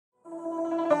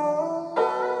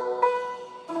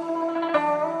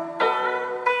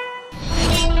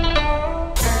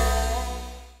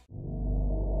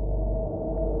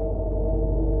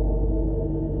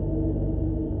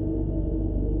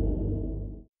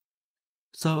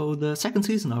So the second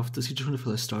season of the Siege of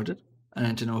Winterfell has started,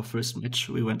 and in our first match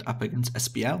we went up against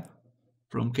SPL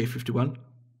from K51.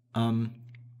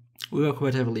 We were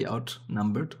quite heavily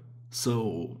outnumbered,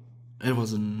 so it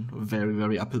was a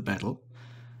very uphill battle.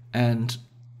 And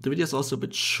the video is also a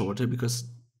bit shorter because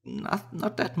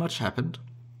not that much happened.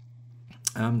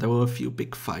 There were a few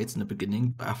big fights in the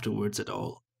beginning, but afterwards it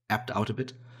all ebbed out a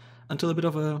bit, until a bit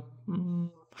of a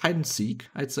hide and seek,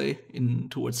 I'd say, in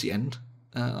towards the end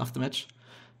of the match.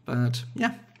 But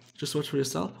yeah, just watch for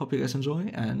yourself. Hope you guys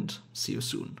enjoy, and see you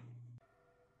soon.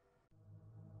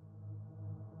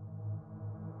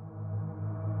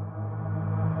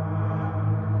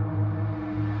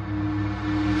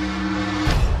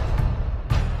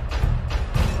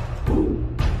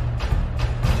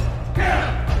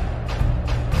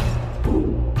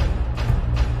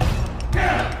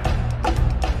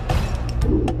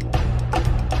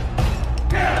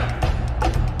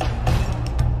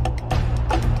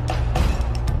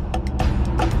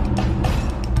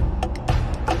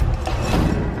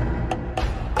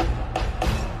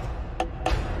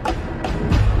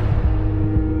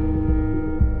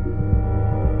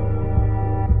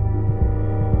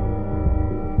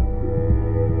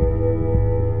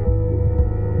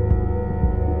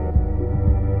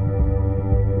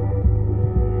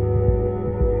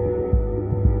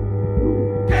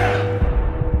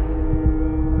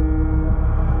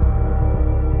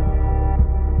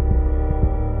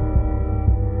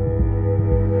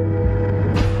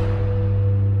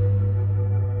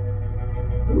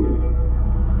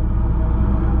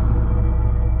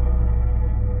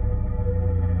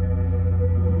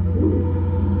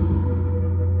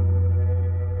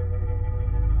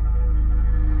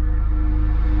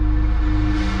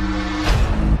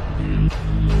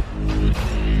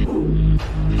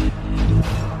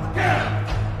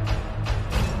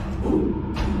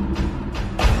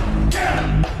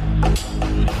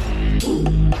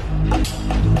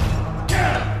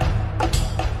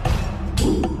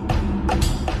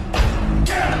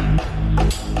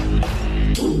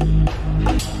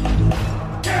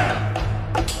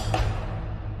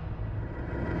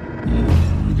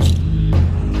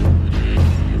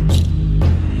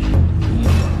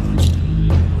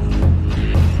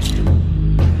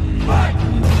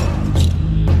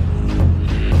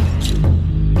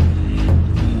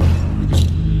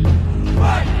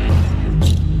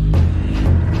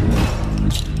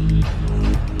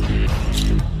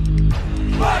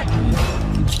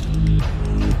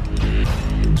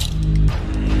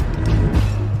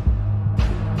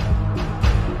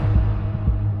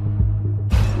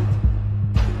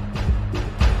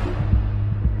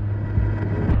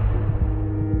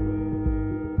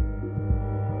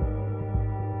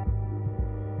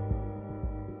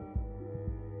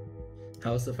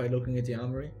 How's the fight looking at the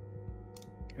armory?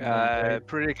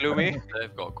 Pretty gloomy.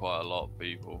 They've got quite a lot of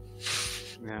people.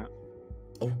 Yeah.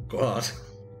 Oh god.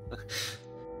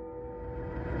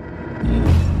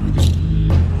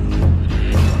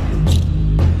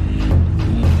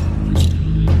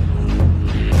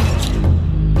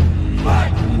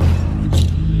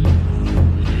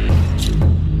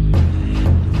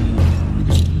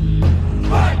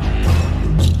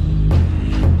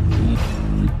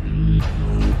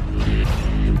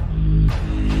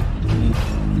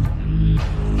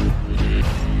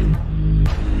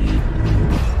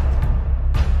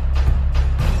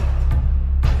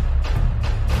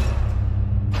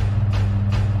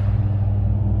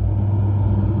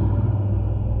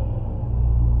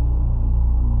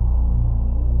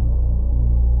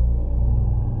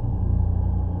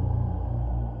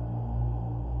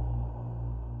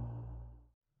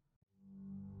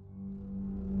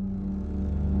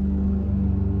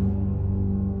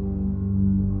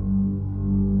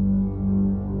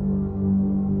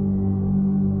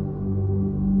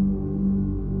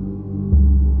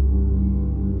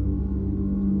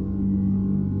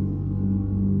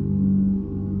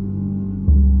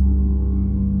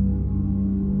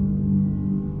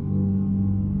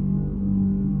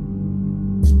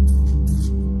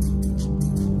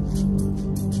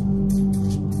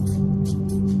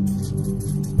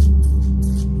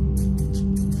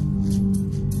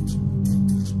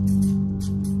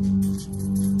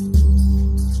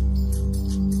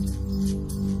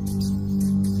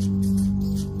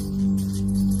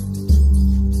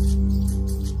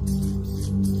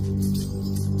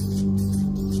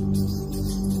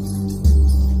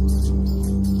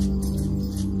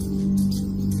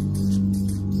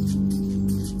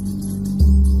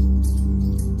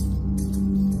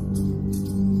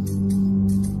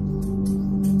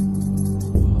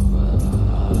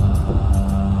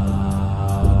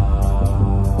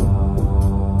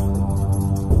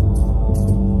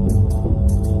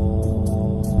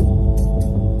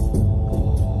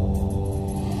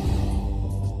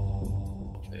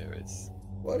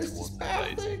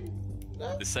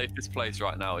 safest place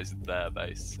right now is their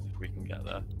base, if we can get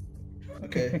there.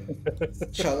 Okay.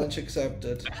 Challenge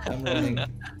accepted. I'm running.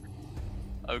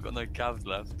 I've got no cabs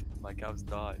left. My cabs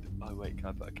died. Oh wait, can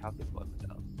I put a cab this one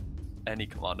down? Any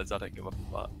commanders, I don't give a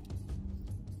fuck.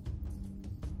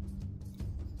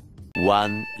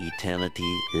 One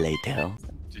eternity later.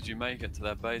 Did you make it to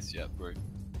their base yet, bro?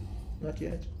 Not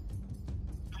yet.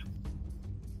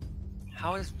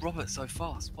 How is Robert so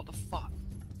fast? What the fuck?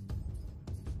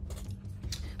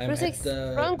 I'm at Bruce,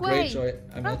 the wrong way. Greyjoy.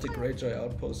 I'm at the Greyjoy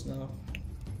outpost now.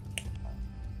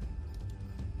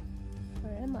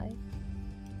 Where am I?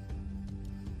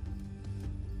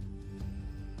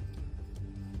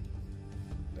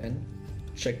 Ben,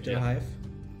 check the hive.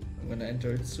 I'm gonna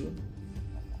enter it soon.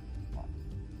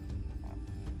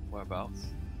 Whereabouts?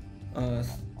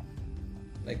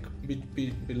 Like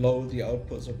below the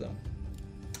outpost of them.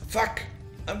 Fuck!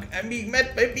 I'm being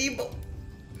met by people.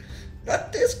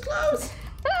 Not this close.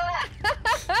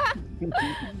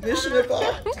 Mission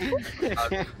abort.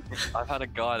 I've had a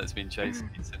guy that's been chasing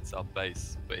me since our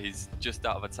base, but he's just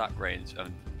out of attack range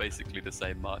and basically the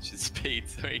same march speed,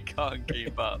 so he can't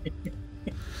keep up.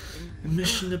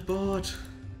 Mission abort.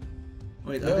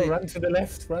 Wait, No, run to the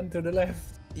left, run to the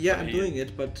left. Yeah, I'm doing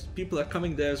it, but people are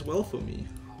coming there as well for me.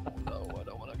 No, I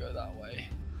don't want to go that way.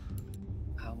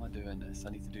 How am I doing this? I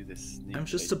need to do this. I'm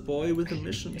just a boy with a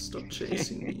mission. Stop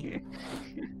chasing me.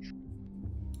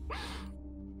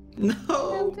 No!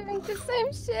 I'm doing the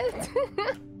same shit.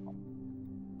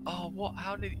 Oh, what?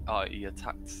 How did he... Oh, he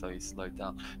attacked, so he slowed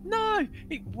down. No!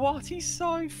 What? He's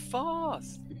so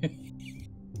fast!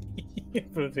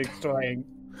 Everything's trying.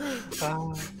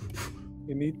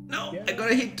 You need... No! Yeah. I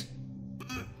got a hit!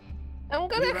 I'm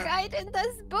gonna hide in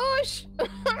this bush.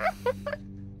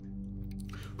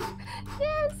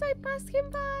 Yes, I passed him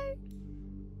by.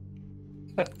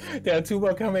 There are two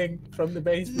more coming from the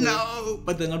base. No!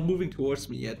 But they're not moving towards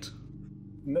me yet.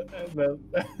 No, well,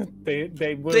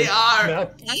 they will. They are!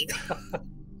 No.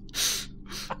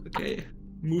 Okay,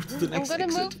 move to the next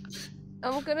exit.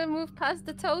 I'm gonna move past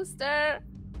the toaster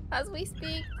as we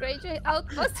speak. Greyjoy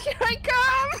outpost, here I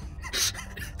come!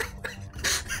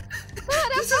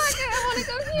 Motherfucker, I wanna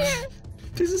go here!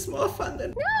 This is more fun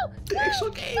than the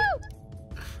actual game.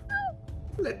 No!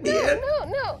 Let me No! in.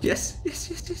 No! Yes, yes,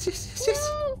 yes, yes, yes, yes, yes.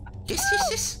 No! Yes, yes,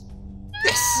 yes.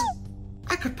 Yes!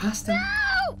 I got past them.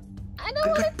 No! I don't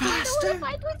wanna past them.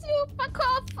 fight with you! Fuck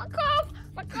off! Fuck off!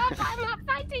 Fuck off! I'm not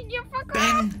fighting you! Fuck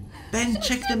off! Ben,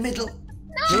 check the middle.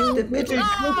 No! Check the middle.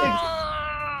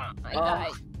 I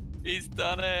died. He's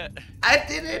done it! I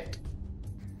did it.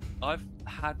 I've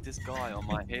had this guy on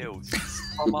my heels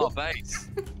from our base.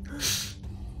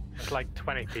 There's like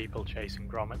 20 people chasing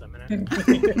Grom at the minute.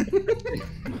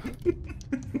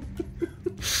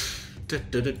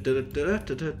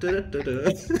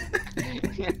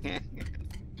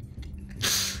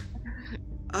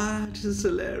 This is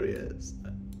hilarious.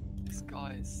 This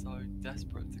guy is so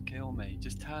desperate to kill me.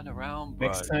 Just turn around,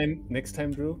 bro. Next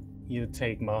time, Drew, you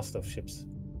take master of ships.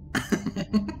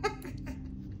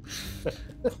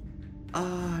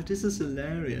 This is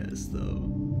hilarious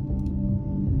though.